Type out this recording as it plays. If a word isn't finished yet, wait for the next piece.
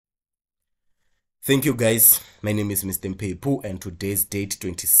Thank you guys. My name is Mr. Mpepu and today's date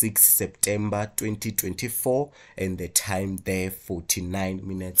 26 September 2024 and the time there 49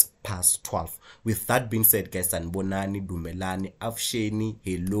 minutes past 12. With that being said guys, sanibonani, dumelani, afsheni,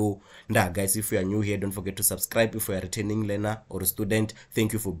 hello. Guys, if you are new here, don't forget to subscribe. If you are a returning learner or a student,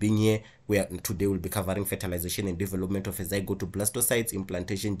 thank you for being here. Today we'll be covering fertilization and development of a zygote to blastocysts,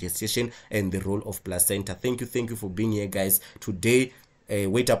 implantation, gestation, and the role of placenta. Thank you for being here guys. Today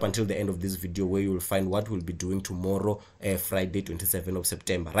wait up until the end of this video where you will find what we'll be doing tomorrow, Friday 27th of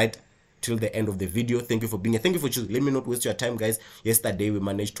September, right? Till the end of the video. Thank you for being here. Thank you for choosing. Let me not waste your time guys. Yesterday we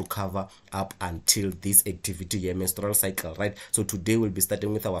managed to cover up until this activity here, menstrual cycle, right? So today we'll be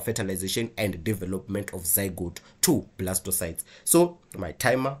starting with our fertilization and development of zygote to blastocysts. So my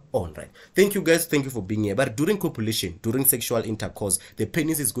timer on, right? Thank you guys, thank you for being here. But during copulation, during sexual intercourse, the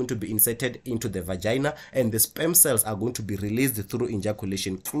penis is going to be inserted into the vagina and the sperm cells are going to be released through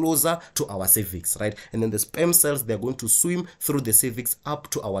ejaculation closer to our cervix, right? And then the sperm cells, they're going to swim through the cervix up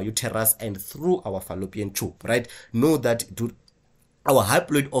to our uterus and through our fallopian tube, right? Know that our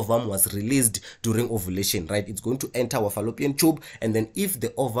haploid ovum was released during ovulation, right? It's going to enter our fallopian tube, and then if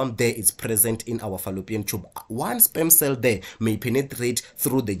the ovum there is present in our fallopian tube, one sperm cell there may penetrate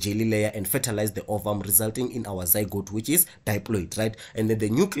through the jelly layer and fertilize the ovum, resulting in our zygote, which is diploid, right? And then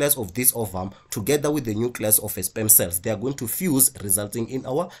the nucleus of this ovum together with the nucleus of a sperm cells, they are going to fuse, resulting in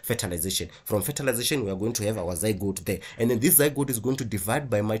our fertilization. From fertilization we are going to have our zygote there, and then this zygote is going to divide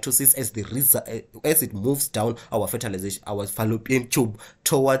by mitosis as it moves down our fertilization, our fallopian tube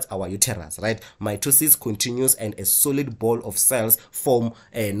towards our uterus, right? Mitosis continues and a solid ball of cells form,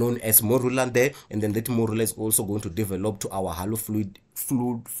 known as morula there, and then that morula is also going to develop to our hollow fluid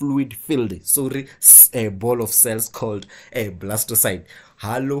filled a ball of cells called a blastocyst.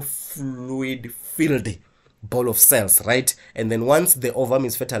 Hollow fluid filled ball of cells, right? And then once the ovum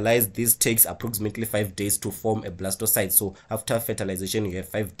is fertilized, this takes approximately 5 days to form a blastocyst. So after fertilization you have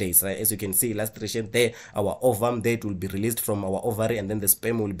 5 days, right? As you can see illustration there, our ovum there, it will be released from our ovary, and then the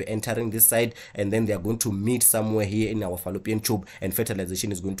sperm will be entering this side, and then they are going to meet somewhere here in our fallopian tube, and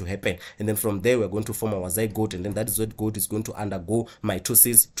fertilization is going to happen. And then from there we're going to form our zygote, and then that zygote is going to undergo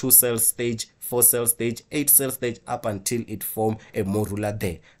mitosis, 2-cell stage, 4-cell stage, 8-cell stage, up until it form a morula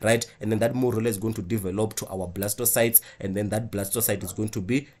there, right? And then that morula is going to develop to our blastocytes, and then that blastocyte is going to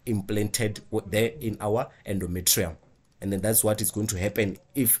be implanted there in our endometrium. And then that's what is going to happen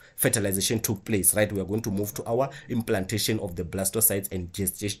if fertilization took place, right? We are going to move to our implantation of the blastocytes and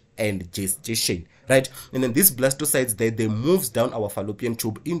gestation, right? And then these blastocytes, they moves down our fallopian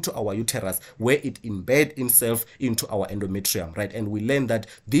tube into our uterus, where it embed itself into our endometrium, right? And we learn that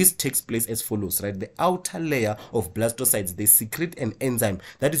this takes place as follows, right? The outer layer of blastocytes, they secrete an enzyme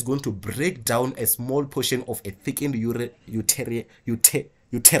that is going to break down a small portion of a thickened uterine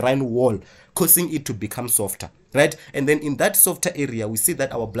wall, causing it to become softer, right? And then in that softer area we see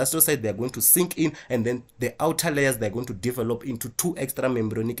that our blastocytes, they're going to sink in, and then the outer layers, they're going to develop into two extra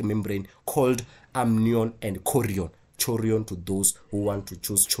membranic membrane called amnion and chorion. Chorion to those who want to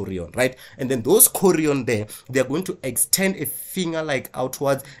choose chorion, right? And then those chorion there, they're going to extend a finger like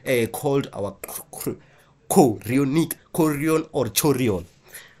outwards, called our chorionic, chorion or chorion.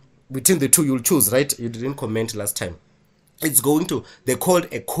 Between the two you'll choose, right? You didn't comment last time. It's going to, they're called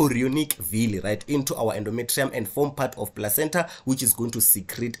a chorionic villi, right, into our endometrium and form part of placenta, which is going to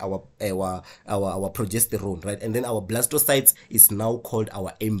secrete our progesterone, right? And then our blastocytes is now called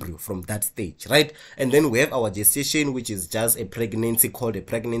our embryo from that stage, right? And then we have our gestation, which is just a pregnancy, called a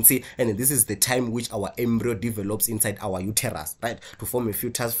pregnancy, and this is the time which our embryo develops inside our uterus, right, to form a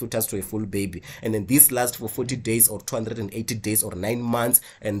fetus to a full baby. And then this lasts for 40 days or 280 days or 9 months,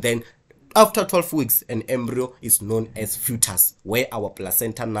 and then after 12 weeks, an embryo is known as fetus, where our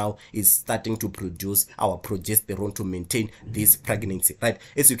placenta now is starting to produce our progesterone to maintain this pregnancy, right?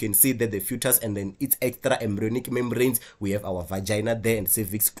 As you can see that the fetus and then its extra embryonic membranes, we have our vagina there and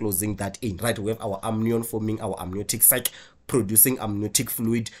cervix closing that in, right? We have our amnion forming our amniotic sac, producing amniotic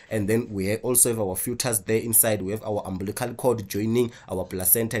fluid, and then we also have our fetus there inside. We have our umbilical cord joining our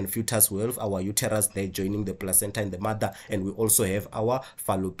placenta and fetus. We have our uterus there joining the placenta and the mother, and we also have our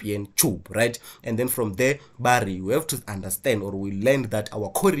fallopian tube, right? And then from there, Barry, we have to understand, or we learned that our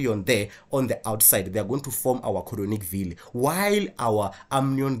chorion there on the outside, they are going to form our chorionic villi, while our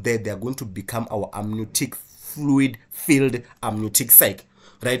amnion there, they are going to become our amniotic fluid filled amniotic sac,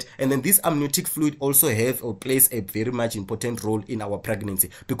 right? And then this amniotic fluid also have or plays a very much important role in our pregnancy,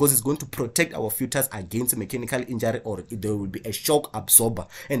 because it's going to protect our fetus against mechanical injury, or there will be a shock absorber,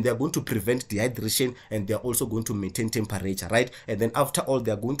 and they're going to prevent dehydration, and they're also going to maintain temperature, right? And then after all,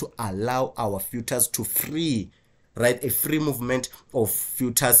 they're going to allow our fetus to free right? A free movement of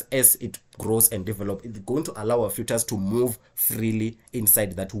fetus as it grows and develops. It's going to allow our fetus to move freely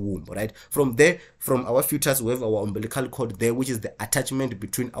inside that womb, right? From there, from our fetus, we have our umbilical cord there, which is the attachment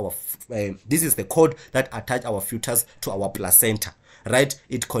between our this is the cord that attach our fetus to our placenta, right?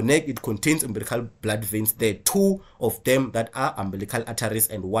 It contains umbilical blood veins there, 2 of them that are umbilical arteries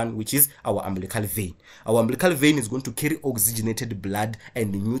and 1 which is our umbilical vein. Our umbilical vein is going to carry oxygenated blood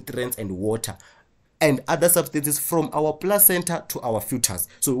and nutrients and water and other substances from our placenta to our fetus.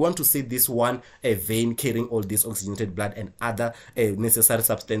 So we want to see this one vein carrying all this oxygenated blood and other necessary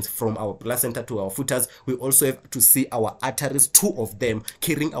substance from our placenta to our fetus. We also have to see our arteries, 2 of them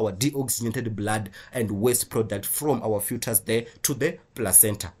carrying our deoxygenated blood and waste product from our fetus there to the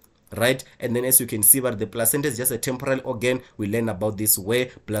placenta, right? And then as you can see, but the placenta is just a temporal organ. We learn about this where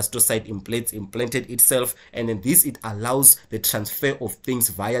blastocyst implanted itself, and then this, it allows the transfer of things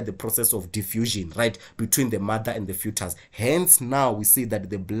via the process of diffusion, right, between the mother and the fetus. Hence now we see that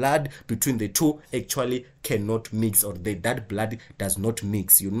the blood between the two actually cannot mix, or that blood does not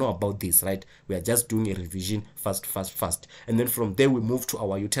mix. You know about this, right? We are just doing a revision fast. And then from there we move to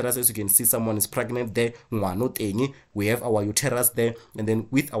our uterus. As you can see, someone is pregnant there. We have our uterus there, and then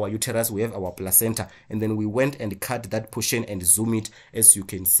with our uterus we have our placenta, and then we went and cut that portion and zoom it. As you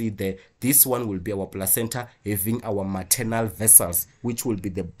can see there, this one will be our placenta having our maternal vessels, which will be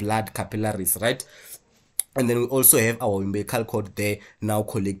the blood capillaries, right? And then we also have our umbilical cord there, now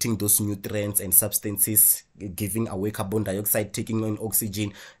collecting those nutrients and substances, giving away carbon dioxide, taking in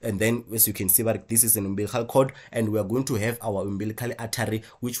oxygen. And then as you can see, but this is an umbilical cord, and we are going to have our umbilical artery,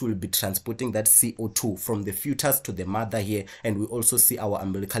 which will be transporting that CO2 from the fetus to the mother here. And we also see our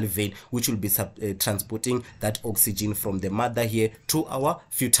umbilical vein, which will be transporting that oxygen from the mother here to our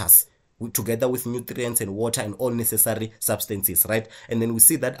fetus, together with nutrients and water and all necessary substances, right? And then we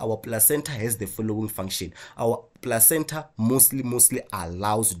see that our placenta has the following function. Our placenta mostly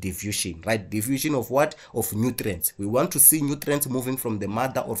allows diffusion, right? Diffusion of what? Of nutrients. We want to see nutrients moving from the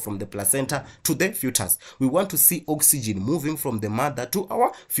mother or from the placenta to the fetus. We want to see oxygen moving from the mother to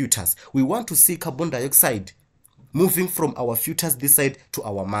our fetus. We want to see carbon dioxide moving from our fetus this side to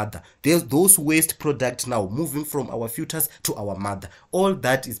our mother. There's those waste products now moving from our fetus to our mother. All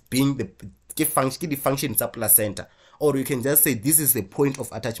that is being the function is a placenta. Or you can just say this is the point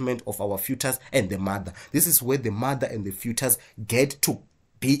of attachment of our fetus and the mother. This is where the mother and the fetus get to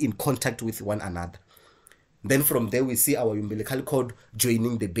be in contact with one another. Then from there we see our umbilical cord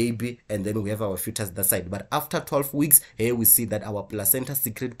joining the baby, and then we have our fetus that side. But after 12 weeks, here we see that our placenta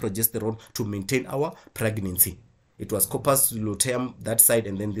secrete progesterone to maintain our pregnancy. It was corpus luteum that side,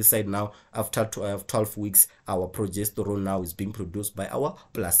 and then this side now, after 12 weeks, our progesterone now is being produced by our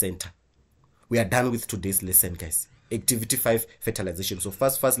placenta. We are done with today's lesson, guys. Activity 5, fertilization. So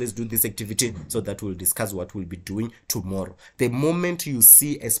first let's do this activity so that we'll discuss what we'll be doing tomorrow. The moment you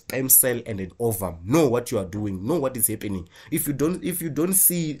see a sperm cell and an ovum, know what you are doing, know what is happening. If you don't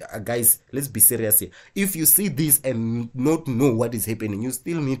see, guys, let's be serious here. If you see this and not know what is happening, you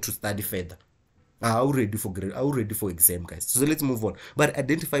still need to study further. Are you ready for grade? Are you ready for exam, guys? So let's move on. But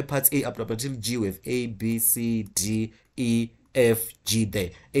identify parts A up until G with A, B, C, D, E, F, G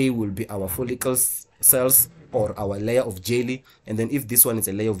there. A will be our follicle cells or our layer of jelly, and then if this one is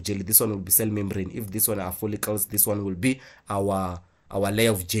a layer of jelly, this one will be cell membrane. If this one are follicles, this one will be our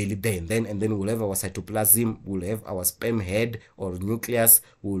layer of jelly there. And then we'll have our cytoplasm, we'll have our sperm head or nucleus,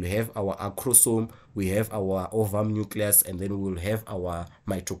 we'll have our acrosome, we have our ovum nucleus, and then we'll have our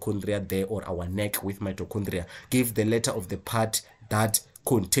mitochondria there, or our neck with mitochondria. Give the letter of the part that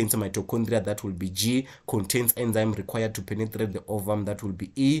contains mitochondria, that will be G, contains enzyme required to penetrate the ovum, that will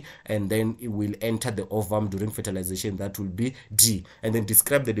be E, and then it will enter the ovum during fertilization, that will be D. And then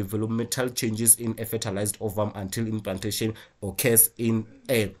describe the developmental changes in a fertilized ovum until implantation occurs in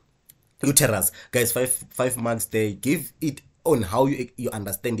a uterus. Guys, five marks there. Give it on how you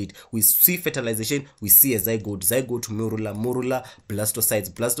understand it. We see fertilization, we see a zygote, morula,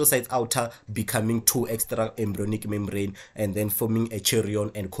 blastocytes outer becoming 2 extra embryonic membrane, and then forming a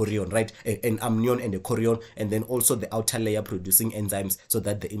chorion and chorion, right? An amnion and a chorion, and then also the outer layer producing enzymes so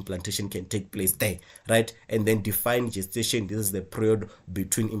that the implantation can take place there, right? And then define gestation. This is the period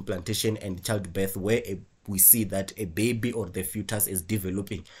between implantation and childbirth, where we see that a baby or the fetus is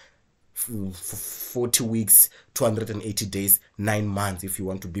developing. 40 weeks, 280 days, 9 months if you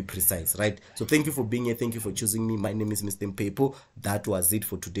want to be precise, right? So thank you for being here, thank you for choosing me. My name is Mr. Mpepo. That was it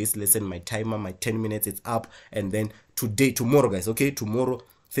for today's lesson. My timer, my 10 minutes, it's up. And then tomorrow, guys, okay, tomorrow,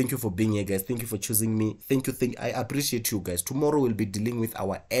 thank you for being here, guys. Thank you for choosing me. I appreciate you, guys. Tomorrow we'll be dealing with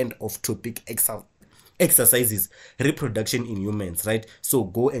our end of topic exercises, reproduction in humans, right? So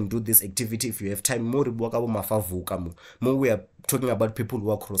go and do this activity if you have time. More we are talking about people who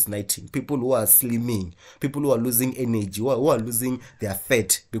are cross-nighting, people who are slimming, people who are losing energy, who are losing their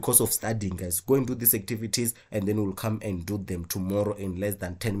fat because of studying, guys. Go and do these activities, and then we'll come and do them tomorrow in less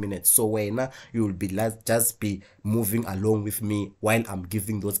than 10 minutes. So when you will be just be moving along with me while I'm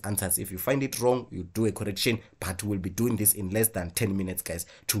giving those answers. If you find it wrong, you do a correction, but we'll be doing this in less than 10 minutes, guys,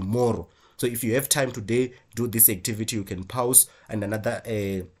 tomorrow. So if you have time today, do this activity. You can pause, and another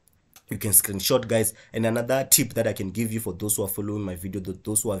you can screenshot, guys. And another tip that I can give you for those who are following my video,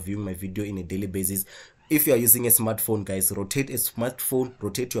 those who are viewing my video in a daily basis, if you are using a smartphone, guys,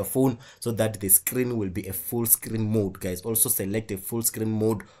 rotate your phone so that the screen will be a full screen mode, guys. Also select a full screen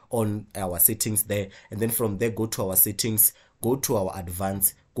mode on our settings there, and then from there go to our settings, go to our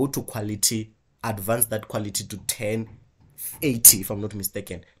advanced, go to quality, advance that quality to 1080, if I'm not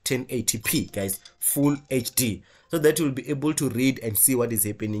mistaken, 1080p, guys, full HD, so that you'll be able to read and see what is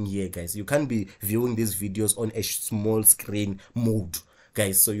happening here, guys. You can't be viewing these videos on a small screen mode,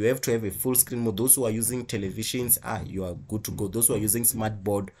 guys. So you have to have a full screen mode. Those who are using televisions, you are good to go. Those who are using smart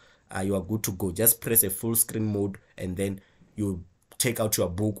board, you are good to go. Just press a full screen mode, and then you take out your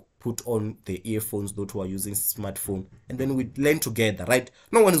book, put on the earphones, those who are using smartphone, and then we learn together, right?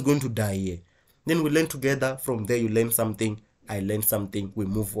 No one is going to die here. Then we learn together. From there, you learn something, I learn something, we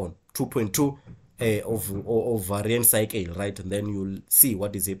move on. 2.2 ovarian cycle, right? And then you'll see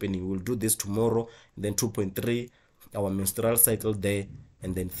what is happening. We'll do this tomorrow. And then 2.3, our menstrual cycle there.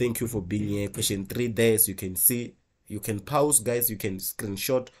 And then thank you for being here. Question 3 there, so you can see. You can pause, guys. You can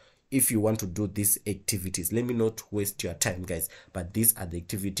screenshot if you want to do these activities. Let me not waste your time, guys, but these are the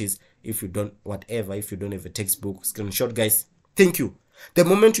activities. If you don't if you don't have a textbook, screenshot, guys. Thank you. The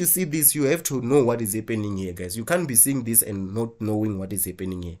moment you see this, you have to know what is happening here, guys. You can't be seeing this and not knowing what is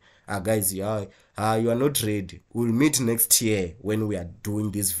happening here. Guys, you are not ready. We'll meet next year when we are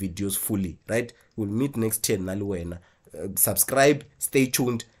doing these videos fully, right? We'll meet next year. Subscribe, stay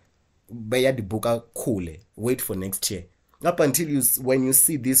tuned. Buy the book, cool. Wait for next year. Up until when you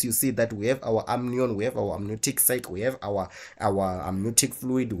see this, you see that we have our amnion, we have our amniotic sac, we have our amniotic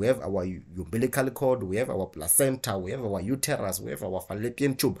fluid, we have our umbilical cord, we have our placenta, we have our uterus, we have our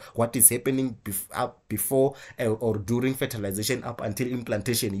fallopian tube. What is happening before or during fertilization up until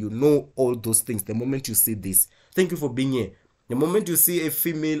implantation, you know all those things the moment you see this. Thank you for being here. The moment you see a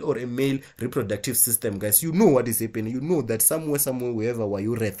female or a male reproductive system, guys, you know what is happening. You know that somewhere we have our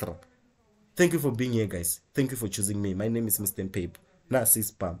urethra. Thank you for being here, guys. Thank you for choosing me. My name is Mr. Pape. Nasi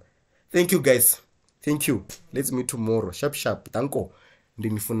Spam. Thank you, guys. Thank you. Let's meet tomorrow. Sharp. Tanko.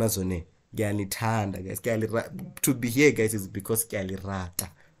 Ndinifuna zone. Gyalithanda, guys. To be here, guys, is because gyalirata.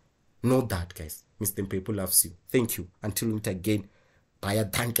 Know that, guys. Mr. Pape loves you. Thank you. Until we meet again. Baya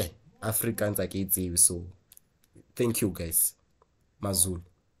danke. Africans are kids, so thank you, guys. Mazul.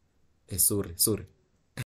 Sorry.